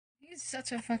He's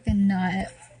such a fucking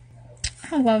nut.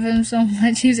 I love him so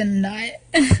much. He's a nut.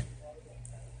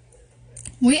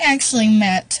 We actually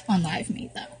met on Live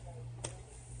Me, though.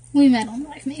 We met on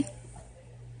Live Me.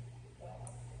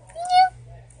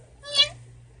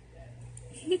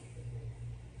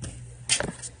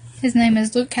 His name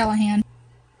is Luke Callahan.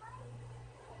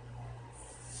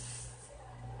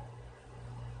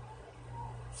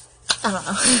 I don't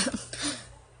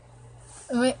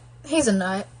know. Wait, he's a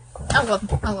nut. I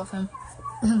love him.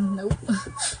 Nope.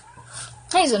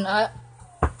 He's a nut.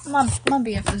 My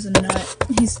BF is a nut.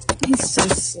 He's so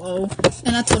slow.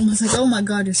 And I told him, I was like, oh my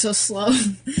god, you're so slow.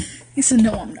 He said,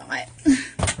 no, I'm not.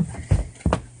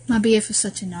 My BF is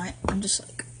such a nut. I'm just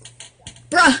like,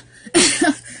 bruh!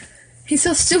 He's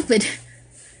so stupid.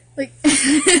 Like,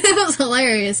 it was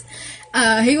hilarious.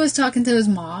 He was talking to his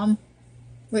mom,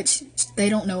 which they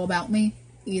don't know about me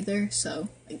either, so,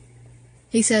 like,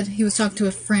 he said he was talking to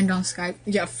a friend on Skype.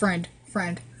 Yeah, friend.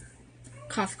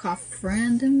 Cough, cough,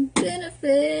 friend and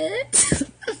benefit.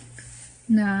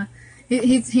 Nah,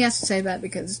 he has to say that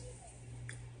because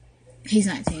he's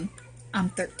 19. I'm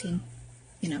 13.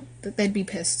 You know, they'd be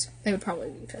pissed. They would probably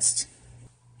be pissed.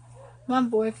 My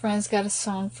boyfriend's got a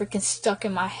song freaking stuck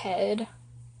in my head.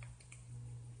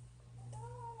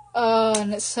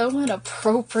 And it's so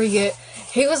inappropriate.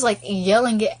 He was like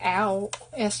yelling it out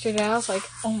yesterday. I was like,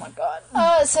 oh my god.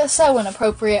 It's so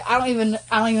inappropriate. I don't even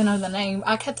know the name.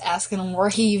 I kept asking him where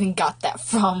he even got that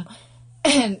from.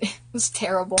 And it was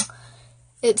terrible.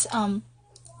 It's,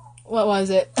 what was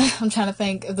it? I'm trying to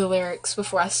think of the lyrics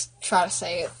before I try to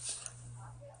say it.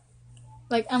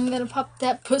 Like, I'm gonna pop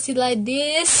that pussy like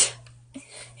this.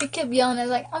 He kept yelling, I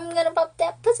was like, I'm gonna pop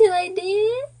that pussy like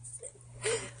this.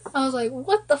 I was like,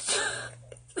 what the fuck?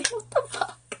 Like, what the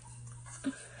fuck?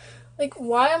 Like,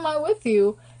 why am I with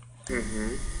you?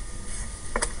 Mm-hmm.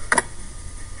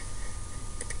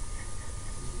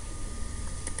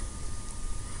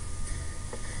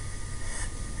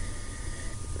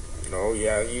 Oh,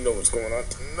 yeah, you know what's going on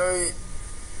tonight.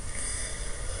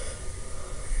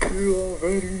 You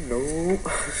already know.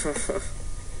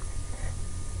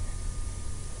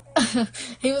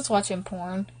 He was watching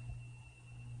porn.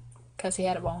 Because he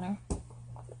had a boner.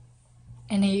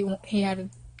 And he had to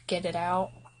get it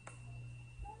out.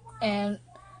 And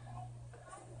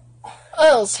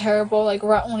it was terrible. Like,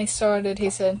 right when he started,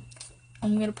 he said,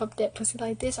 I'm gonna pop that pussy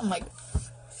like this. I'm like,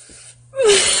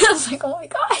 I was like, oh my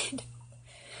god.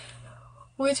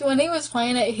 Which, when he was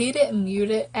playing it, he didn't mute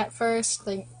it at first.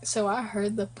 Like, so I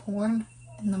heard the porn.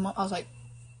 And I was like,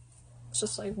 it's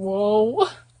just like, whoa.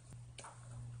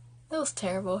 It was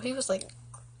terrible. He was like,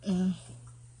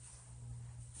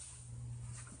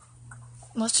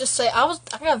 Let's just say I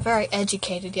got very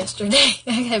educated yesterday.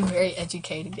 I got very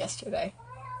educated yesterday.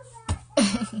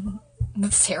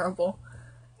 That's terrible.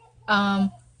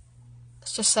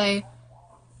 Let's just say,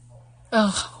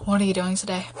 what are you doing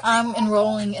today? I'm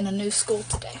enrolling in a new school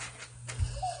today.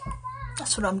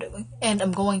 That's what I'm doing. And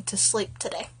I'm going to sleep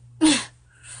today.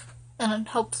 And then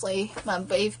hopefully my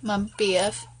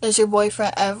BF, does your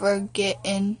boyfriend ever get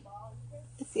in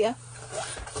with you?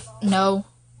 No.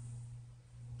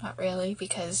 Not really,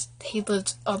 because he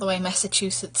lives all the way in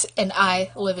Massachusetts, and I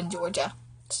live in Georgia,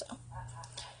 so.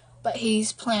 But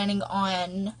he's planning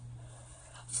on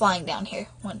flying down here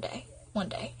one day.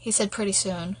 He said pretty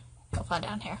soon he'll fly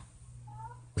down here.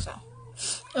 So,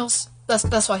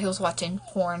 that's why he was watching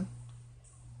porn,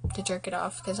 to jerk it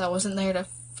off, because I wasn't there to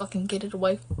fucking get it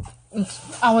away.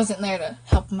 I wasn't there to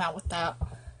help him out with that.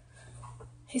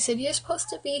 He said, you're supposed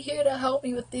to be here to help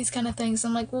me with these kind of things.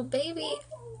 I'm like, well, baby,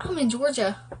 I'm in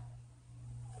Georgia.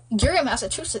 You're in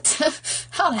Massachusetts.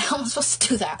 How the hell am I supposed to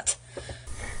do that?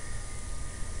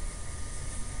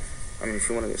 I mean, if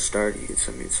you want to get started, you can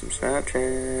send me some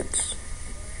Snapchats.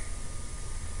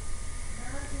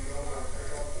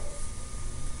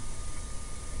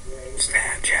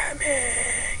 Snapchat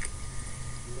me.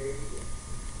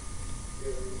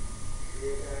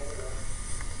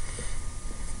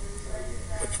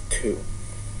 With 2.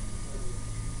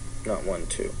 Not 1,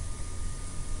 2.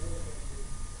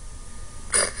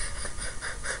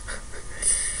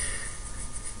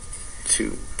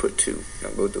 Put 2. Now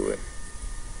go do it.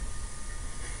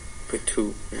 Put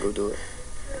 2 and go do it.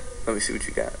 Let me see what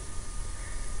you got.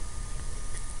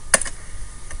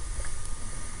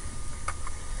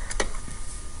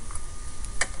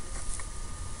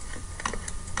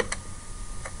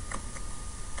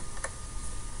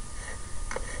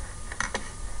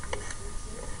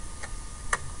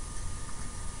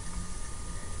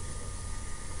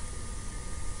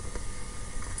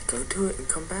 Go do it and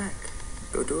come back.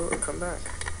 Go do it and come back.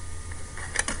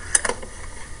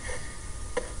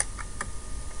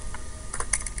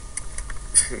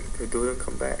 Go do it and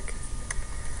come back.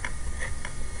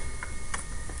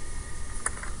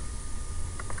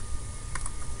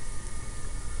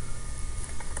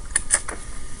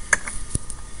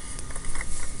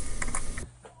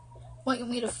 Want you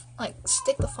me to, like,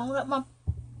 stick the phone up my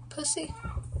pussy?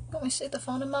 Want me to stick the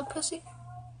phone in my pussy?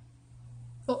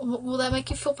 Will that make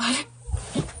you feel better?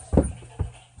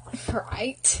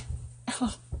 Right?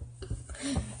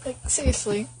 Like,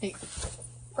 seriously. Like,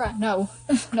 right, no.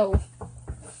 No.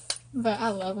 But I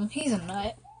love him. He's a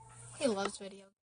nut. He loves video games.